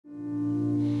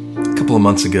couple of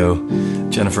months ago,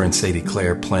 Jennifer and Sadie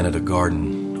Claire planted a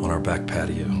garden on our back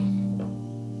patio.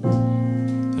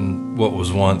 And what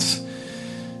was once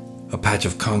a patch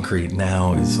of concrete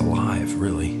now is alive,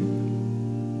 really.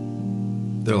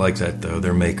 They're like that, though.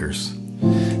 They're makers.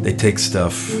 They take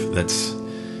stuff that's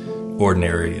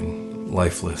ordinary and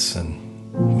lifeless and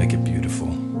make it beautiful.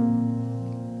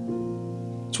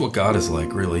 It's what God is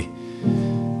like, really.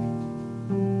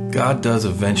 God does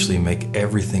eventually make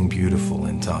everything beautiful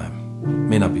in time. It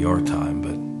may not be our time,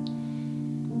 but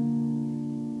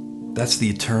that's the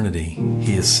eternity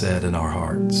He has set in our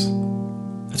hearts.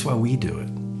 That's why we do it.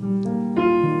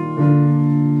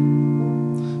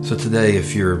 So today,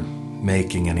 if you're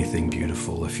making anything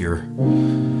beautiful, if you're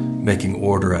making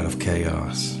order out of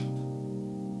chaos,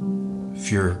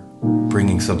 if you're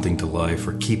bringing something to life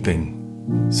or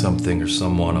keeping something or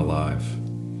someone alive,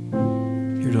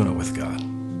 you're doing it with God.